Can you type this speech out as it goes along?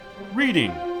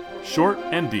Reading, Short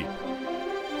and Deep.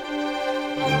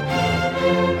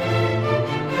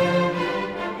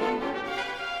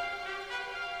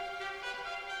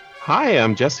 Hi,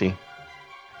 I'm Jesse.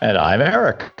 And I'm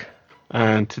Eric.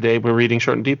 And today we're reading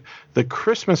Short and Deep, The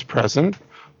Christmas Present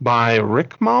by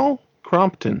Rickmal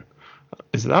Crompton.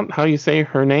 Is that how you say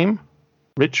her name?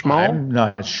 Richmal? I'm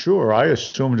not sure. I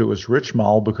assumed it was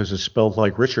Richmal because it's spelled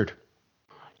like Richard.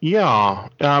 Yeah.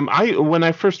 When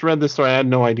I first read this story, I had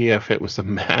no idea if it was a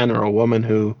man or a woman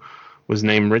who was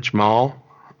named Richmal.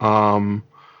 I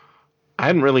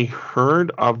hadn't really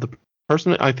heard of the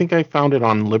person. I think I found it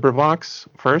on LibriVox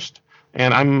first,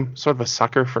 and I'm sort of a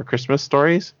sucker for Christmas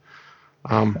stories.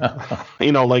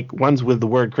 Like ones with the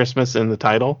word Christmas in the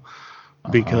title,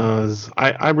 because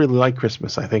I really like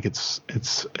Christmas. I think it's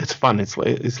fun.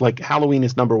 It's like Halloween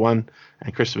is number one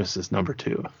and Christmas is number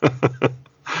two.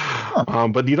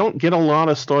 But you don't get a lot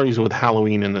of stories with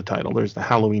Halloween in the title. There's the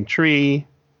Halloween tree,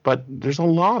 but there's a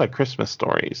lot of Christmas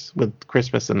stories with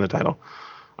Christmas in the title.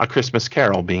 A Christmas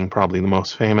Carol being probably the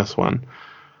most famous one.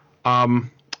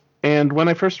 And when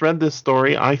I first read this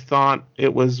story, I thought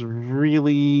it was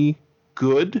really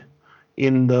good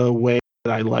in the way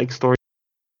that I like stories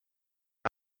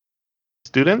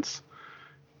students.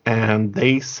 And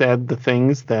they said the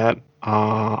things that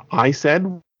I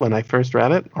said when I first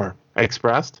read it or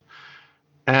expressed.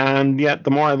 And yet, the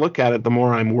more I look at it, the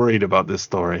more I'm worried about this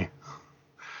story.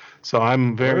 So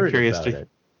I'm very curious to.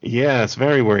 Yes,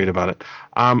 very worried about it.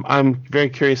 I'm very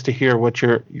curious to hear what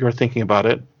you're thinking about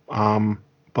it.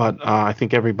 But I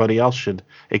think everybody else should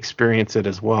experience it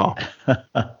as well.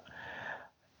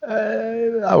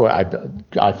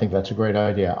 I think that's a great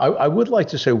idea. I would like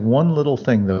to say one little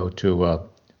thing though to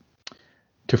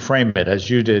frame it as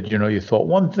you did. You thought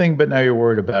one thing, but now you're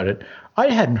worried about it. I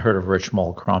hadn't heard of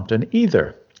Richmal Crompton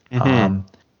either. Mm-hmm.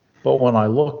 But when I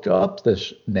looked up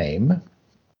this name,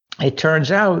 it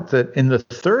turns out that in the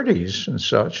 30s and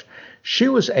such, she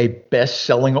was a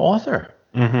best-selling author.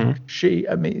 Mm-hmm.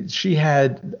 She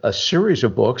had a series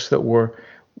of books that were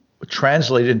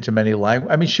translated into many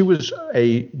languages. She was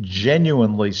a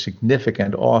genuinely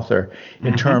significant author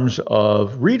in terms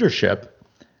of readership,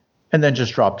 and then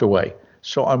just dropped away.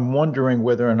 So I'm wondering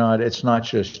whether or not it's not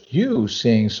just you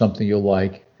seeing something you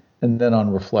like, and then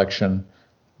on reflection,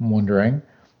 I'm wondering,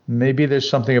 maybe there's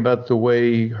something about the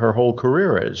way her whole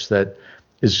career is that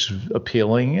is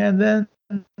appealing, and then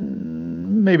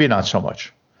maybe not so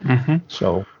much. Mm-hmm.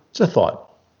 So it's a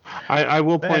thought. I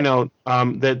will point out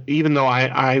that even though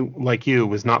I, like you,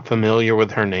 was not familiar with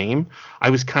her name,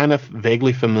 I was kind of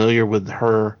vaguely familiar with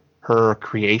her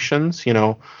creations,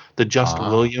 the Just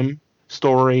William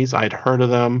stories. I'd heard of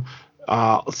them.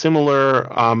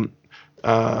 Similar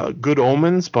Good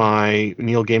Omens by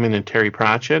Neil Gaiman and Terry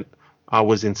Pratchett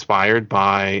was inspired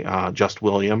by Just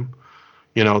William.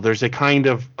 There's a kind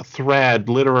of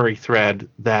literary thread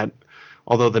that,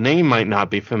 although the name might not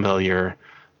be familiar,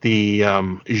 the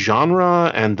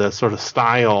genre and the sort of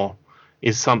style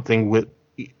is something with,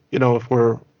 if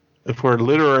we're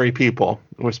literary people,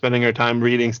 we're spending our time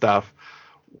reading stuff,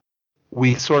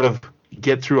 we sort of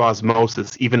get through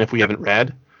osmosis, even if we haven't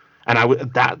read. And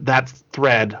that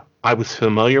thread I was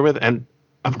familiar with, and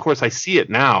of course I see it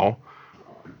now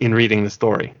in reading the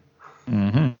story.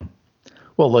 Mm-hmm.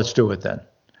 Well, let's do it then.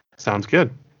 Sounds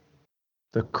good.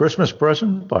 The Christmas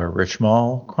Present by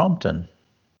Richmal Crompton.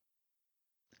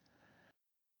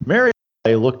 Mary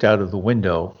looked out of the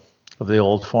window of the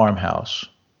old farmhouse.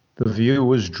 The view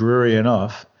was dreary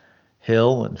enough.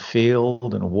 Hill and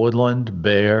field and woodland,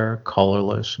 bare,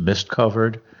 colorless,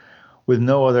 mist-covered, with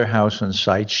no other house in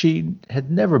sight. She had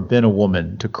never been a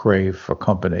woman to crave for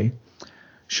company.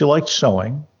 She liked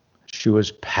sewing. She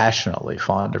was passionately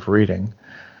fond of reading.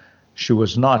 She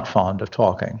was not fond of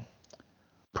talking.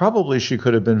 Probably she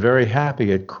could have been very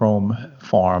happy at Crome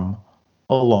Farm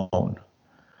alone.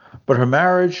 But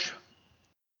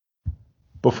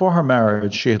before her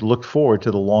marriage, she had looked forward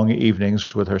to the long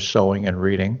evenings with her sewing and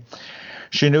reading.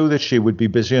 She knew that she would be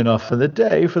busy enough in the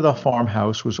day, for the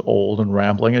farmhouse was old and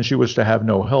rambling, and she was to have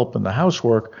no help in the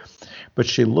housework. But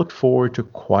she looked forward to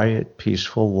quiet,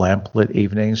 peaceful, lamplit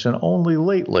evenings, and only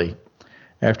lately,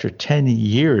 after 10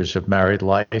 years of married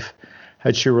life,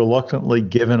 had she reluctantly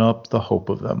given up the hope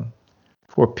of them.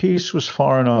 For peace was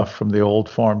far enough from the old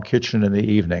farm kitchen in the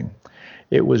evening.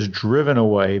 It was driven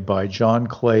away by John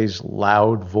Clay's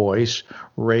loud voice,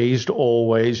 raised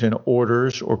always in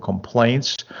orders or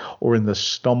complaints, or in the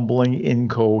stumbling,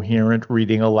 incoherent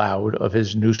reading aloud of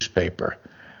his newspaper.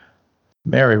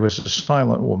 Mary was a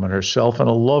silent woman herself and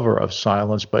a lover of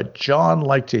silence, but John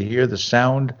liked to hear the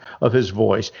sound of his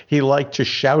voice. He liked to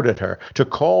shout at her, to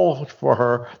call for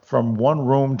her from one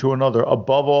room to another.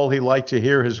 Above all, he liked to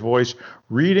hear his voice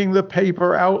reading the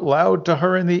paper out loud to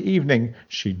her in the evening.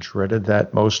 She dreaded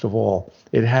that most of all.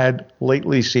 It had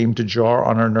lately seemed to jar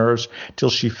on her nerves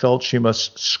till she felt she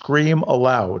must scream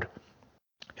aloud.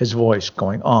 His voice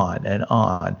going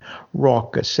on,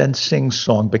 raucous and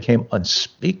sing-song, became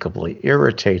unspeakably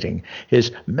irritating.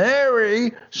 His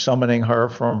Mary summoning her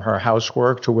from her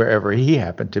housework to wherever he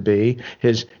happened to be,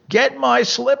 his get my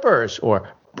slippers or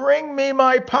bring me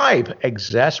my pipe,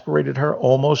 exasperated her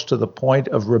almost to the point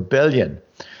of rebellion.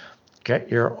 Get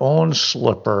your own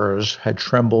slippers had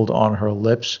trembled on her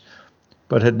lips,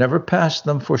 but had never passed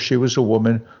them, for she was a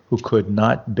woman who could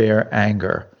not bear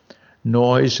anger.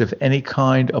 Noise of any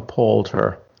kind appalled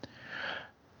her.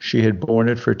 She had borne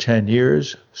it for 10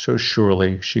 years, so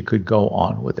surely she could go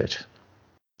on with it.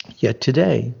 Yet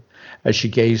today, as she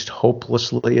gazed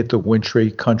hopelessly at the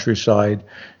wintry countryside,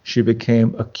 she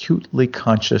became acutely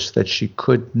conscious that she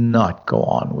could not go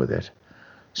on with it.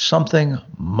 Something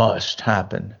must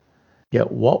happen. Yet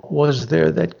what was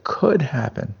there that could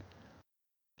happen?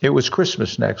 It was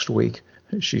Christmas next week.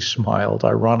 She smiled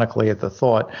ironically at the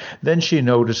thought. Then she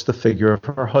noticed the figure of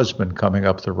her husband coming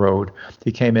up the road.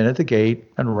 He came in at the gate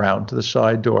and round to the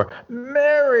side door.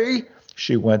 Mary!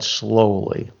 She went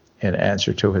slowly in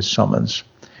answer to his summons.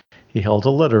 He held a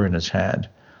letter in his hand.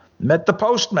 Met the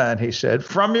postman, he said,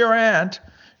 from your aunt.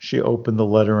 She opened the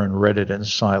letter and read it in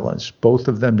silence. Both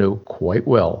of them knew quite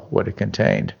well what it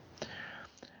contained.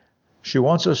 She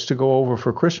wants us to go over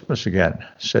for Christmas again,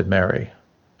 said Mary.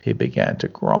 He began to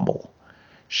grumble.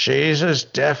 She's as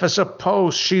deaf as a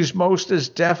post. She's most as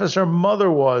deaf as her mother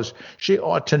was. She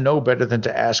ought to know better than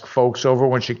to ask folks over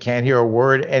when she can't hear a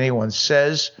word anyone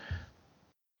says.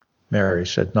 Mary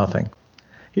said nothing.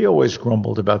 He always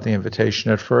grumbled about the invitation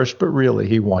at first, but really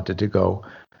he wanted to go.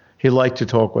 He liked to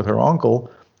talk with her uncle.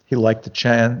 He liked the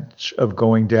chance of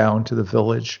going down to the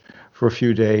village for a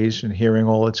few days and hearing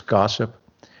all its gossip.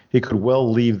 He could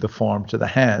well leave the farm to the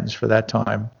hands for that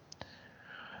time.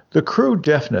 The crude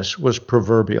deafness was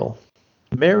proverbial.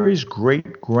 Mary's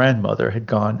great-grandmother had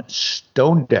gone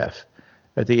stone deaf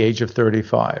at the age of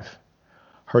 35.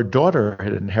 Her daughter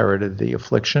had inherited the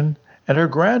affliction, and her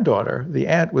granddaughter, the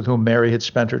aunt with whom Mary had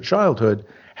spent her childhood,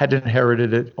 had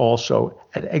inherited it also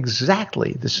at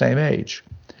exactly the same age.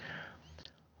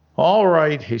 All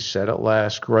right, he said at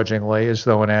last, grudgingly, as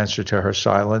though in answer to her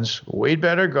silence. We'd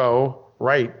better go.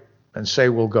 Write and say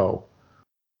we'll go.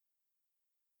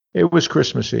 It was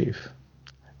Christmas Eve.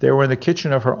 They were in the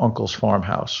kitchen of her uncle's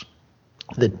farmhouse.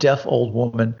 The deaf old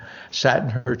woman sat in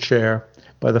her chair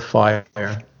by the fire,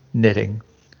 knitting.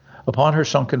 Upon her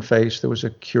sunken face there was a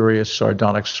curious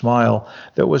sardonic smile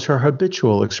that was her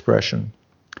habitual expression.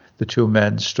 The two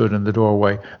men stood in the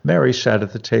doorway. Mary sat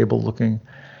at the table looking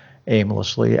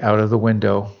aimlessly out of the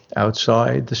window.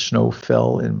 Outside, the snow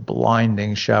fell in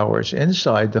blinding showers.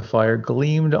 Inside, the fire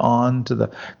gleamed on to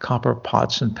the copper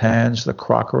pots and pans, the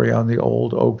crockery on the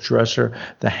old oak dresser,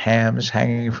 the hams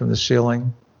hanging from the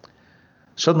ceiling.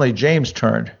 Suddenly, James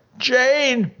turned.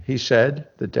 Jane, he said.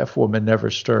 The deaf woman never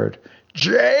stirred.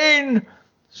 Jane!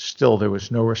 Still there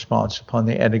was no response upon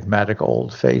the enigmatic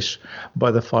old face by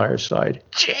the fireside.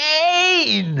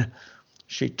 Jane!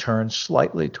 She turned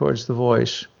slightly towards the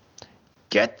voice.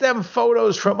 Get them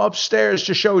photos from upstairs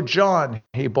to show John,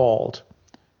 he bawled.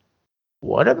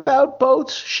 What about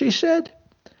boats? She said.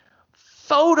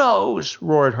 Photos,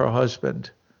 roared her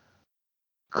husband.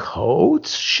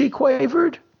 Coats? She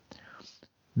quavered.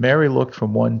 Mary looked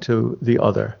from one to the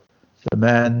other. The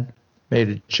man made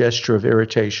a gesture of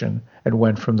irritation and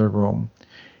went from the room.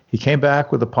 He came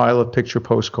back with a pile of picture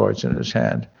postcards in his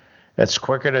hand. It's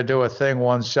quicker to do a thing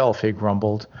oneself, he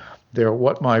grumbled. They're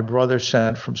what my brother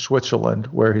sent from Switzerland,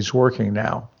 where he's working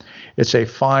now. It's a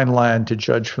fine land to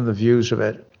judge from the views of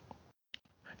it.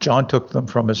 John took them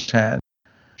from his hand.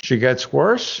 She gets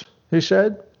worse, he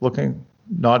said,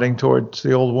 nodding towards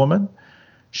the old woman.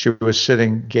 She was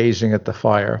sitting, gazing at the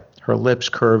fire, her lips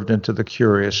curved into the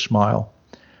curious smile.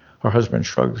 Her husband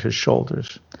shrugged his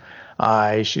shoulders.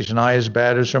 Aye, she's nigh as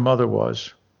bad as her mother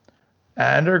was.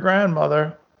 And her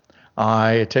grandmother.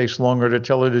 Aye, it takes longer to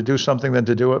tell her to do something than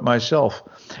to do it myself.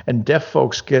 And deaf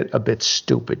folks get a bit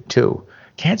stupid, too.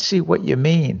 Can't see what you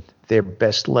mean. They're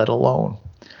best let alone.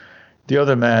 The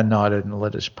other man nodded and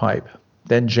lit his pipe.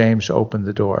 Then James opened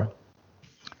the door.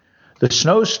 The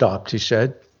snow stopped, he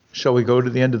said. Shall we go to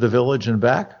the end of the village and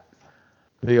back?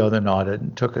 The other nodded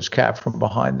and took his cap from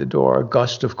behind the door. A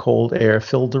gust of cold air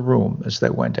filled the room as they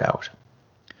went out.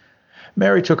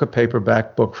 Mary took a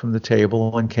paperback book from the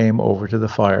table and came over to the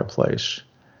fireplace.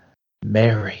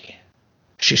 Mary,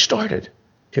 she started.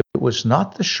 It was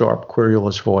not the sharp,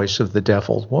 querulous voice of the deaf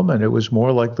old woman. It was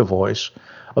more like the voice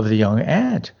of the young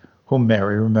aunt, whom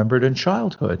Mary remembered in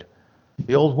childhood.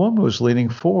 The old woman was leaning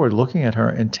forward, looking at her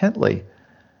intently.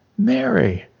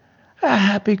 Mary, a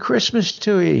happy Christmas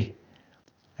to ye.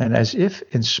 And as if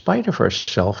in spite of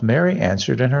herself, Mary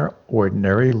answered in her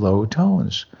ordinary low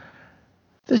tones.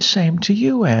 The same to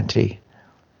you, Auntie.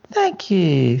 Thank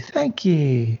ye, thank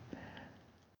ye.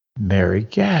 Mary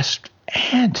gasped.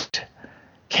 Aunt,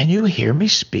 can you hear me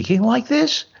speaking like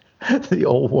this? The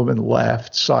old woman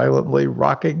laughed silently,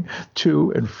 rocking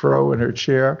to and fro in her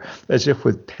chair, as if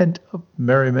with pent-up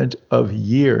merriment of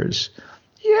years.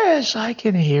 Yes, I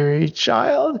can hear ye,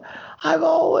 child. I've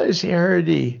always heard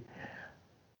ye.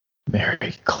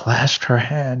 Mary clasped her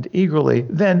hand eagerly.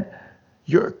 Then,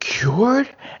 you're cured?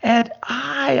 And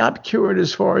I'm cured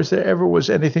as far as there ever was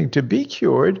anything to be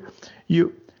cured.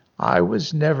 I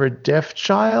was never deaf,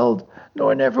 child,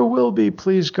 nor never will be,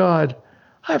 please God.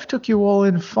 I've took you all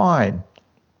in fine.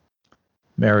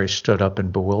 Mary stood up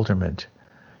in bewilderment.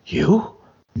 You?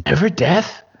 Never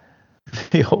deaf?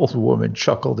 The old woman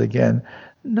chuckled again.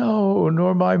 No,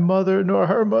 nor my mother, nor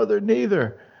her mother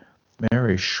neither.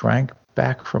 Mary shrank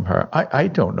back from her. I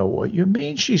don't know what you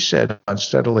mean, she said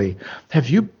unsteadily. Have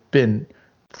you been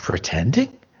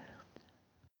pretending?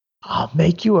 I'll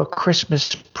make you a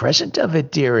Christmas present of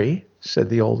it, dearie, said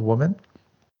the old woman.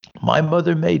 My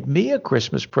mother made me a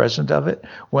Christmas present of it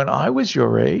when I was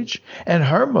your age, and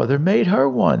her mother made her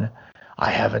one.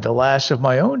 I haven't a lass of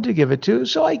my own to give it to,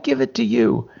 so I give it to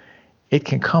you. It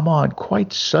can come on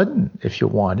quite sudden if you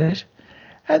want it,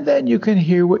 and then you can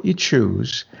hear what you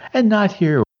choose and not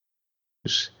hear what you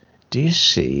choose. Do you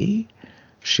see?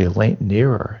 She leaned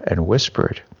nearer and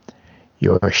whispered,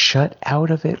 You're shut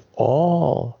out of it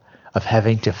all, of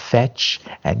having to fetch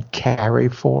and carry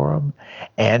for 'em,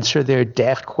 answer their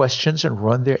daft questions and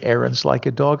run their errands like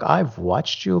a dog. I've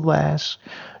watched you, lass.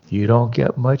 You don't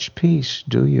get much peace,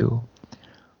 do you?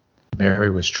 Mary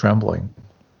was trembling.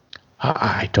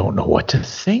 I don't know what to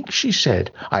think, she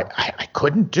said. I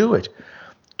couldn't do it.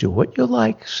 Do what you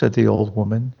like, said the old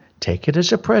woman. Take it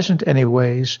as a present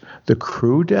anyways. The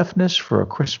crew deafness for a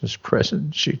Christmas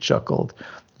present, she chuckled.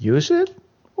 Use it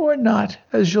or not,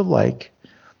 as you like.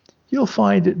 You'll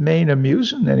find it main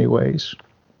amusing anyways.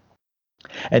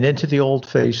 And into the old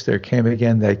face there came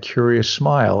again that curious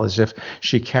smile, as if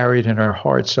she carried in her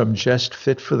heart some jest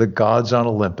fit for the gods on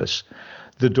Olympus.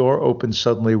 The door opened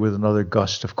suddenly with another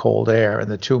gust of cold air, and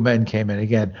the two men came in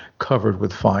again, covered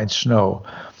with fine snow.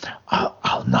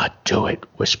 I'll not do it,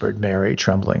 whispered Mary,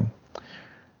 trembling.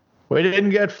 We didn't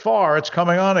get far. It's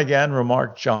coming on again,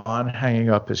 remarked John,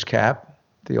 hanging up his cap.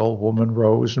 The old woman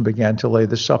rose and began to lay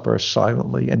the supper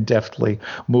silently and deftly,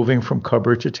 moving from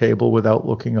cupboard to table without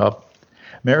looking up.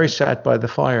 Mary sat by the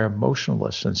fire,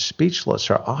 motionless and speechless,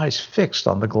 her eyes fixed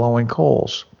on the glowing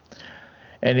coals.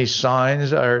 Any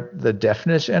signs are the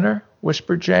deafness in her?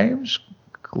 Whispered James,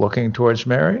 looking towards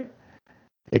Mary.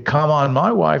 It come on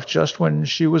my wife just when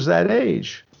she was that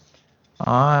age.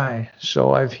 Aye,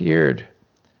 so I've heard.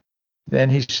 Then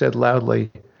he said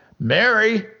loudly,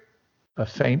 Mary! A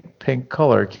faint pink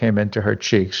color came into her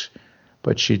cheeks,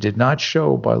 but she did not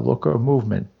show by look or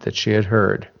movement that she had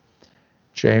heard.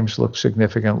 James looked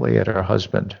significantly at her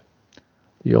husband.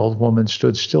 The old woman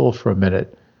stood still for a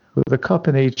minute, with a cup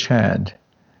in each hand,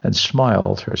 and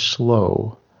smiled her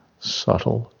slow,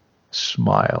 subtle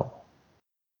smile.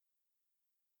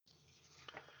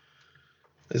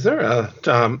 Is there a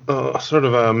sort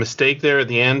of a mistake there at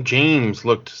the end? James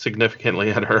looked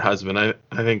significantly at her husband. I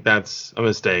think that's a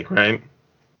mistake, right?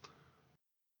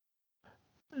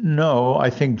 No, I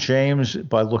think James,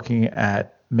 by looking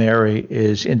at Mary,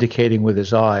 is indicating with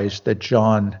his eyes that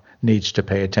John needs to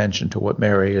pay attention to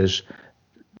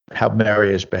how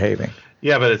Mary is behaving.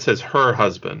 Yeah, but it says her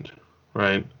husband,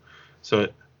 right? So.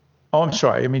 I'm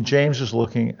sorry. I mean, James is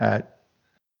looking at.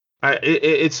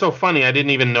 It's so funny. I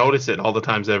didn't even notice it all the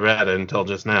times I read it until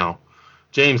just now.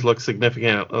 James looks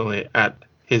significantly at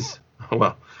his.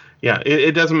 Well, yeah,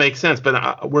 it doesn't make sense.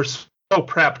 But we're so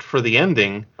prepped for the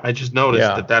ending. I just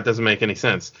noticed that doesn't make any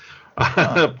sense.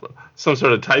 Some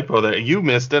sort of typo there. You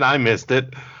missed it. I missed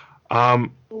it.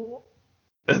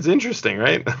 That's interesting,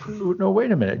 right? No,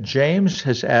 wait a minute. James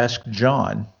has asked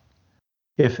John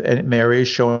if Mary is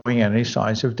showing any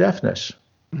signs of deafness.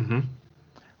 Mm-hmm.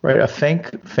 Right, a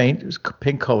faint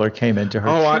pink color came into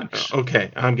her cheeks. Okay,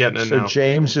 I'm getting it now. So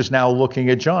James is now looking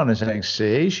at John and saying,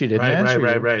 see, she didn't answer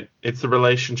you. Right. It's the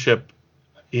relationship.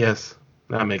 Yes,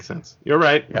 that makes sense. You're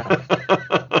right. Yeah.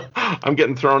 I'm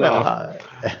getting thrown off.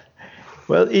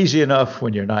 Well, easy enough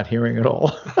when you're not hearing it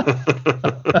all.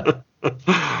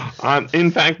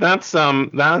 In fact, that's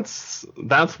one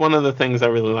of the things I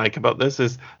really like about this.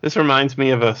 Is this reminds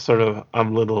me of a sort of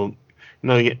little,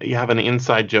 you have an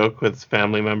inside joke with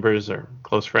family members or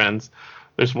close friends.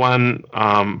 There's one,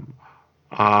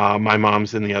 my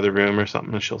mom's in the other room or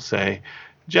something, and she'll say,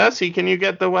 "Jesse, can you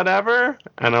get the whatever?"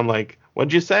 And I'm like,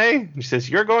 "What'd you say?" And she says,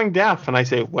 "You're going deaf." And I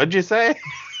say, "What'd you say?"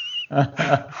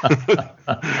 Right.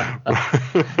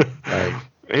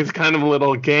 It's kind of a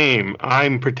little game.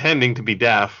 I'm pretending to be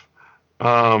deaf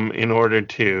in order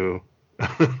to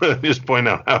just point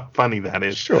out how funny that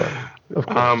is. Sure, of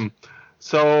course.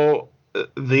 So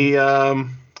the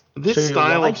this So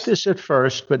style you liked this at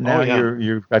first, but now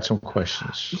you've got some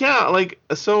questions. yeah,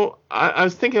 so I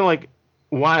was thinking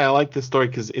why I like this story,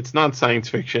 because it's not science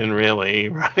fiction really,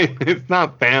 right? It's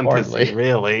not fantasy Hardly.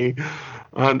 really.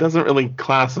 It doesn't really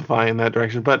classify in that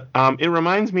direction, but it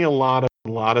reminds me a lot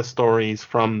of stories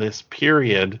from this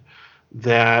period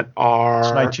that are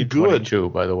It's 1922,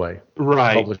 good, by the way.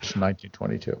 right? Published in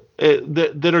 1922.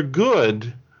 That are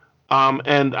good,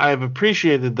 and I've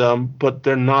appreciated them, but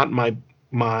they're not my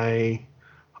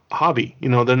hobby.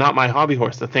 They're not my hobby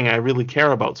horse, the thing I really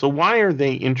care about. So why are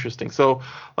they interesting? So,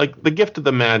 like The Gift of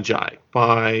the Magi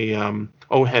by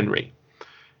O. Henry.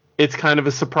 It's kind of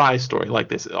a surprise story like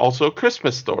this. Also a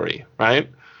Christmas story, right?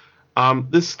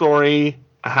 This story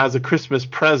has a Christmas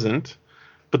present,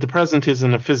 but the present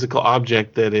isn't a physical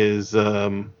object that is,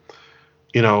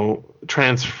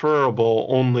 transferable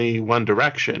only one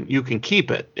direction. You can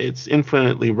keep it. It's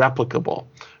infinitely replicable.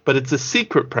 But it's a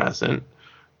secret present,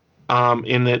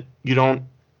 in that you don't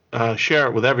share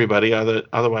it with everybody.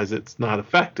 Otherwise, it's not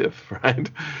effective, right?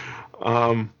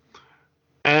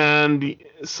 And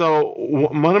so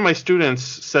one of my students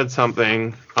said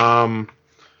something when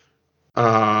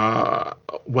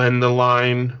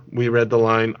we read the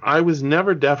line, "I was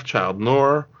never deaf child,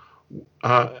 nor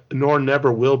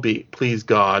never will be, please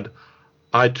God.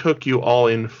 I took you all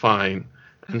in fine."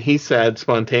 And he said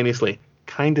spontaneously,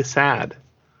 "Kinda sad."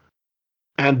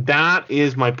 And that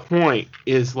is my point,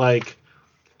 is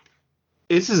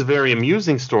this is a very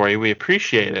amusing story. We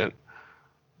appreciate it.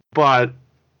 But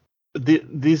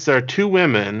these are two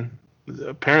women,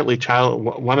 apparently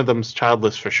one of them's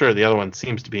childless for sure. The other one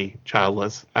seems to be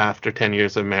childless after 10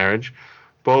 years of marriage.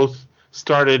 Both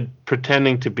started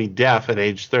pretending to be deaf at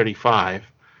age 35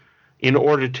 in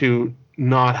order to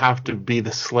not have to be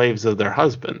the slaves of their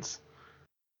husbands.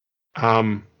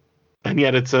 And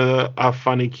yet it's a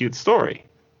funny, cute story.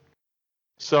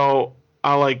 So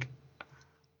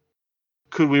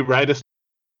could we write a story,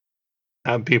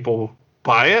 have people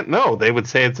buy it? No, they would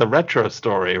say it's a retro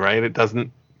story, right? It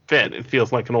doesn't fit. It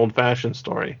feels like an old-fashioned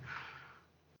story.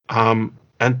 And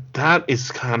that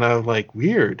is kind of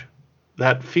weird.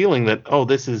 That feeling that,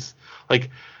 this is like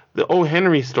the O.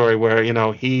 Henry story where,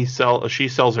 she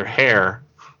sells her hair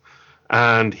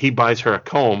and he buys her a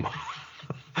comb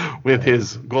with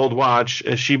his gold watch.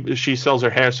 She sells her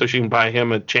hair so she can buy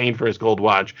him a chain for his gold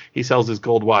watch. He sells his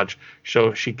gold watch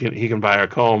so he can buy her a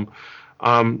comb.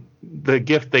 The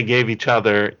gift they gave each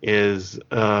other is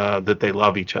that they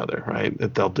love each other, right?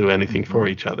 That they'll do anything for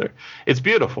each other. It's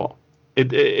beautiful.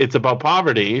 It's about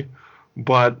poverty,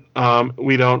 but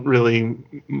we don't really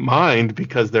mind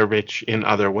because they're rich in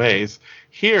other ways.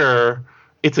 Here,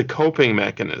 it's a coping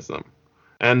mechanism.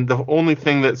 And the only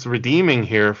thing that's redeeming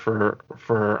here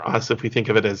for us, if we think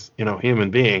of it as, human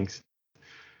beings,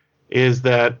 is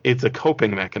that it's a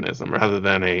coping mechanism rather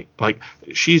than the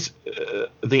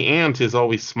aunt is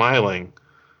always smiling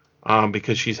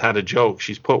because she's had a joke.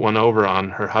 She's put one over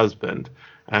on her husband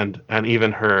and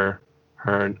even her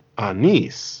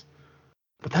niece.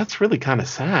 But that's really kind of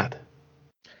sad.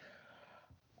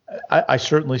 I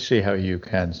certainly see how you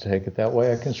can take it that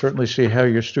way. I can certainly see how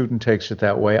your student takes it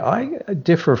that way. I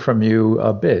differ from you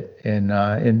a bit in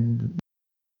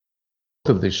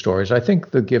both of these stories. I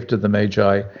think The Gift of the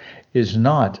Magi is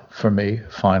not, for me,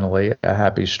 finally, a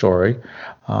happy story.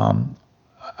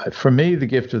 For me, The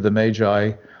Gift of the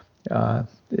Magi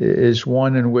is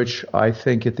one in which I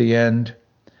think at the end,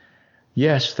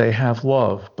 yes, they have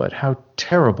love, but how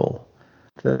terrible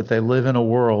that they live in a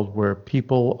world where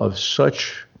people of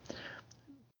such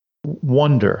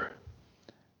wonder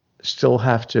still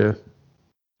have to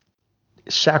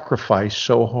sacrifice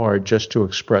so hard just to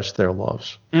express their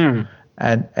loves. And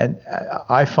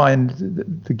I find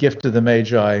The Gift of the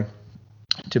Magi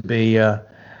to be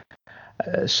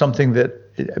something that,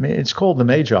 it's called the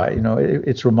Magi.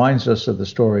 It reminds us of the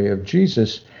story of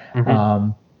Jesus.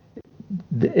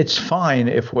 It's fine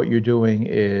if what you're doing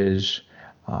is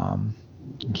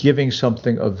giving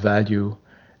something of value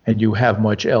and you have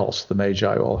much else. The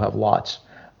Magi all have lots,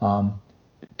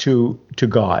 to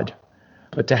God.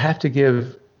 But to have to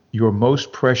give your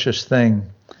most precious thing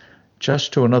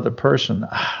just to another person,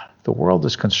 the world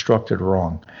is constructed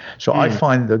wrong. So I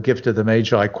find the gift of the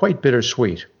Magi quite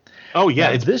bittersweet. Oh yeah,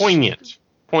 now, it's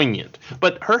poignant.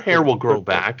 But her hair will grow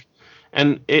back,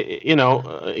 and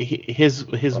his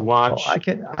watch.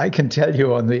 Well, I can tell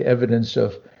you on the evidence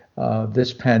of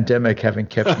this pandemic having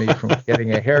kept me from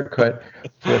getting a haircut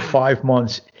for 5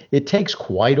 months. It takes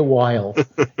quite a while.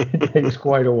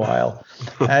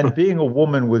 And being a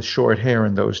woman with short hair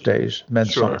in those days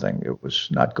meant something. It was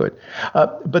not good.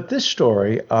 But this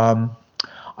story,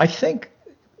 I think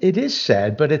it is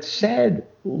sad, but it's sad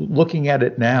looking at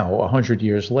it now, 100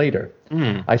 years later.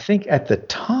 I think at the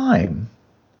time,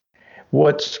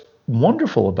 what's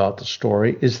wonderful about the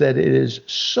story is that it is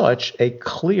such a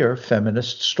clear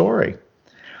feminist story.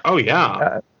 Oh,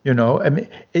 yeah. I mean,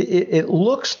 it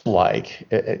looks like,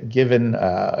 given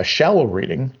a shallow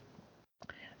reading,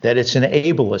 that it's an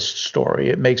ableist story.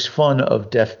 It makes fun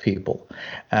of deaf people.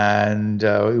 And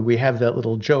we have that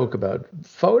little joke about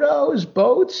photos,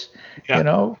 boats,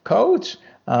 coats.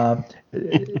 And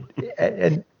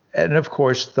of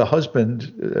course, the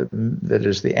husband, that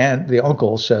is the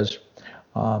uncle, says,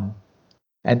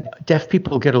 and deaf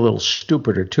people get a little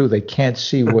stupider, too. They can't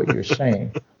see what you're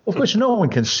saying. Of course, no one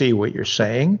can see what you're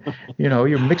saying.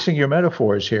 You're mixing your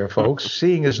metaphors here, folks.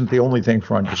 Seeing isn't the only thing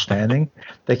for understanding.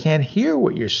 They can't hear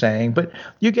what you're saying, but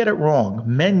you get it wrong.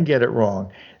 Men get it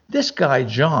wrong. This guy,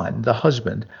 John, the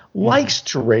husband, likes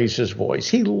to raise his voice.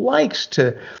 He likes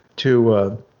to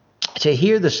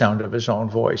hear the sound of his own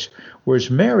voice, whereas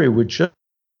Mary would just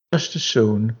as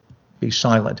soon be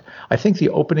silent. I think the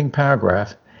opening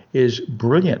paragraph is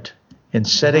brilliant in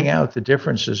setting out the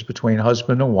differences between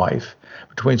husband and wife,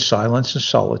 between silence and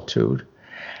solitude.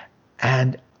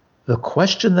 And the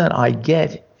question that I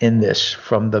get in this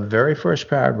from the very first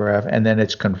paragraph, and then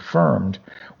it's confirmed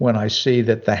when I see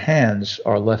that the hands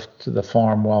are left to the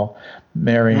farm while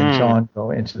Mary and John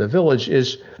go into the village,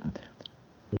 is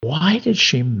why did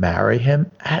she marry him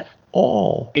at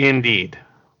all? Indeed.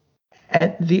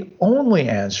 And the only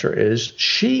answer is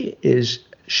she's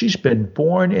been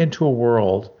born into a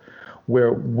world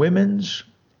where women's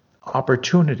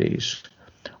opportunities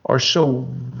are so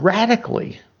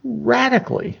radically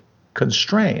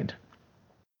constrained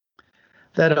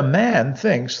that a man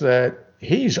thinks that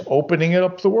he's opening it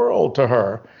up the world to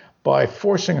her by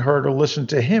forcing her to listen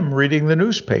to him reading the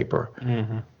newspaper.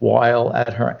 While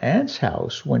at her aunt's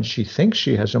house, when she thinks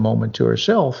she has a moment to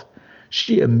herself,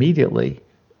 she immediately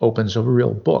opens a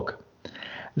real book.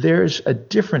 There's a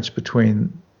difference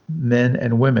between men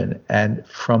and women, and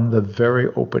from the very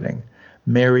opening,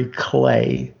 Mary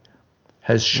Clay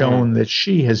has shown that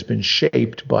she has been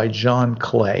shaped by John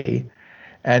Clay,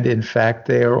 and in fact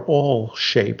they are all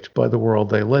shaped by the world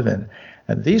they live in.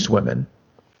 And these women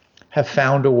have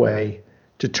found a way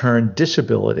to turn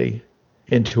disability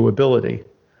into ability.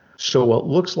 So what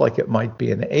looks like it might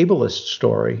be an ableist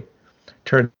story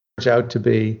turns out to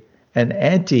be an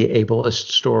anti-ableist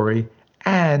story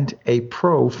and a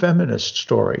pro-feminist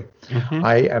story.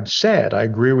 I am sad. I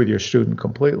agree with your student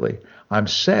completely. I'm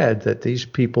sad that these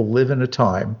people live in a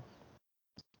time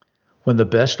when the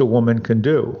best a woman can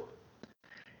do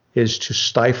is to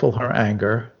stifle her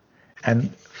anger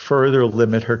and further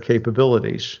limit her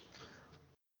capabilities.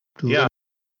 Yeah.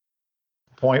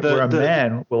 Point where a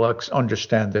man will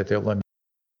understand that they're limited.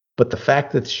 But the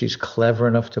fact that she's clever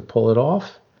enough to pull it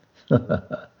off,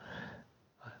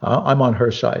 I'm on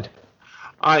her side.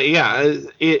 It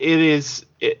is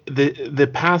the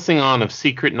passing on of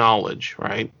secret knowledge,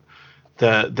 right?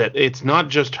 That it's not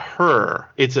just her;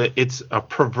 it's a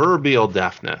proverbial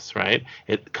deafness, right?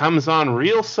 It comes on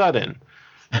real sudden,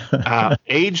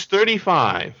 age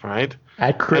 35, right?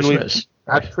 At Christmas.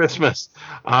 At Christmas,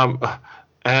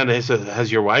 and he says,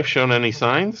 "Has your wife shown any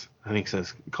signs?" And he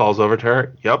calls over to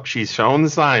her. Yep, she's shown the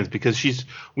signs because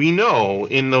we know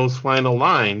in those final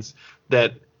lines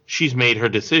that she's made her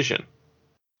decision.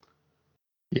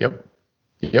 Yep.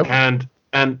 And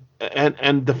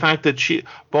the fact that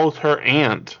both her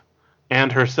aunt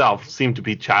and herself seem to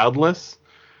be childless,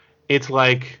 it's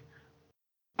like,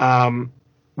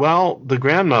 well, the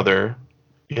grandmother,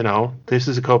 this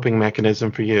is a coping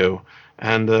mechanism for you,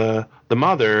 and the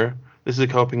mother, this is a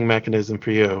coping mechanism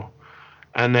for you,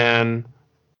 and then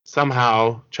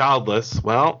somehow childless.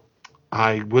 Well,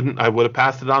 I would have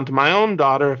passed it on to my own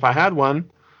daughter if I had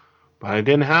one, but I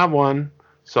didn't have one.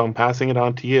 So I'm passing it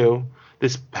on to you.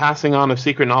 This passing on of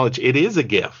secret knowledge, it is a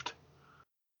gift.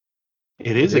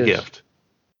 It is a gift.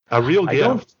 A real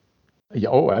gift.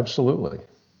 Oh, absolutely.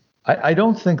 I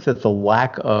don't think that the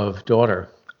lack of daughter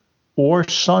or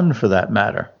son, for that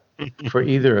matter, for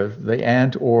either the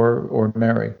aunt or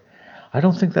Mary, I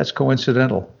don't think that's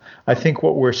coincidental. I think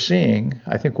what we're seeing,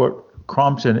 I think what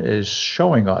Crompton is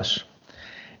showing us,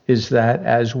 is that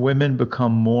as women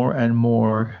become more and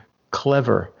more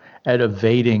clever at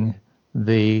evading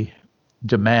the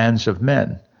demands of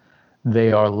men,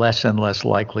 they are less and less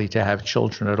likely to have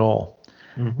children at all.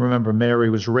 Mm-hmm. Remember,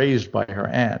 Mary was raised by her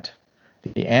aunt.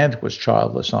 The aunt was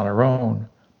childless on her own.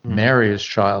 Mm-hmm. Mary is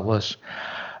childless.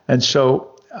 And so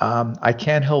I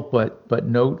can't help but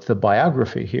note the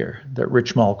biography here that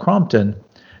Richmal Crompton,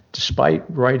 despite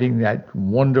writing that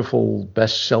wonderful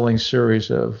best-selling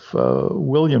series of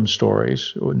Williams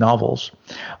stories, novels,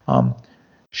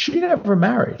 she never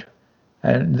married.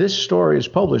 And this story is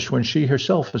published when she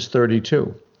herself is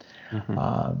 32.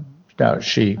 Mm-hmm. Now,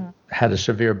 she had a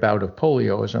severe bout of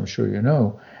polio, as I'm sure you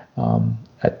know,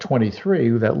 at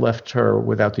 23, that left her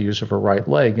without the use of her right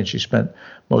leg, and she spent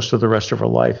most of the rest of her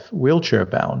life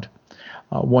wheelchair-bound.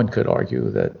 One could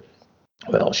argue that,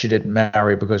 well, she didn't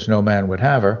marry because no man would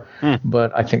have her,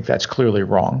 but I think that's clearly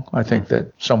wrong. I think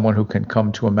that someone who can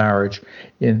come to a marriage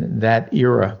in that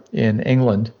era in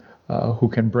England, who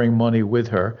can bring money with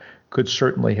her, could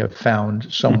certainly have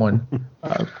found someone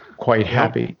quite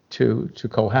happy to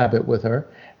cohabit with her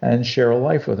and share a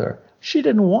life with her. She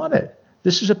didn't want it.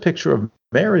 This is a picture of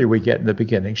Mary we get in the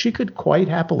beginning. She could quite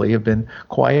happily have been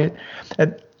quiet.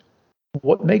 And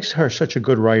what makes her such a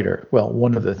good writer, well,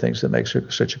 one of the things that makes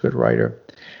her such a good writer,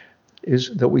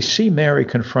 is that we see Mary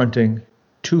confronting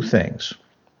two things.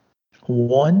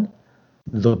 One,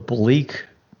 the bleak,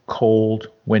 cold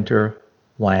winter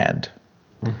land.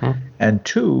 Mm-hmm. And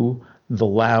two, the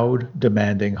loud,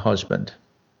 demanding husband.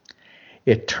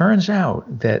 It turns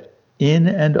out that in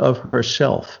and of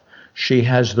herself, she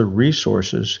has the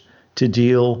resources to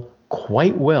deal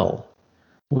quite well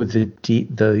with the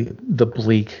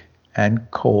bleak and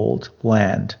cold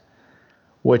land.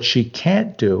 What she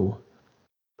can't do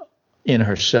in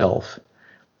herself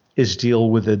is deal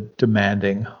with a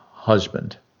demanding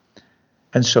husband.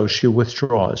 And so she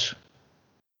withdraws,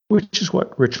 which is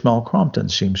what Richmal Crompton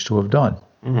seems to have done.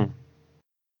 Mm-hmm.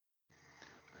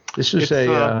 This is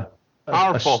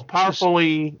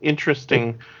powerfully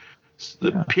interesting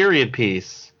period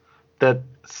piece that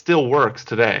still works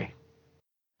today.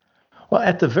 Well,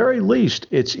 at the very least,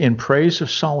 it's in praise of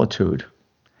solitude.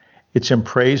 It's in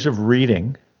praise of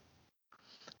reading.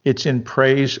 It's in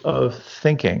praise of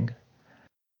thinking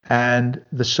and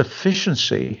the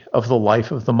sufficiency of the life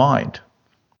of the mind.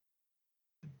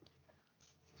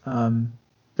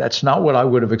 That's not what I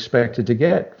would have expected to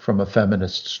get from a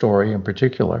feminist story in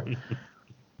particular,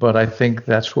 but I think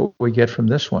that's what we get from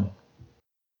this one.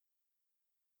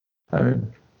 I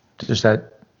mean, does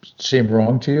that seem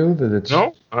wrong to you? That it's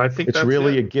no, I think it's that's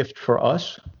really a gift for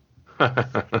us.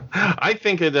 I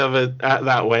think of it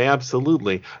that way,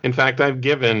 absolutely. In fact, I've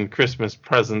given Christmas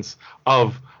presents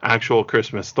of actual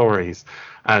Christmas stories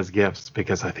as gifts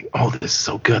because I think, oh, this is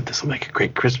so good. This will make a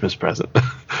great Christmas present.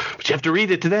 But you have to read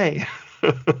it today.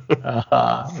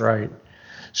 Right.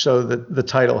 So the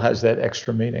title has that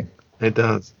extra meaning. It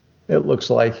does. It looks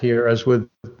like here, as with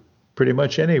pretty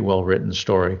much any well-written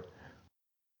story,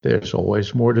 there's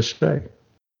always more to say.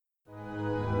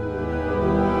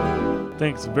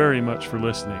 Thanks very much for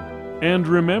listening. And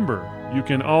remember, you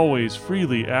can always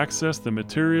freely access the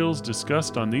materials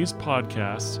discussed on these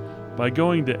podcasts by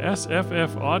going to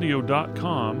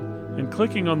sffaudio.com and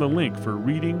clicking on the link for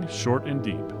Reading Short and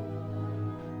Deep.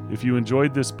 If you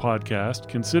enjoyed this podcast,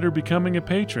 consider becoming a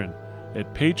patron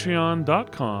at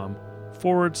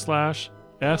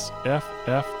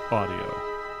patreon.com/SFF Audio.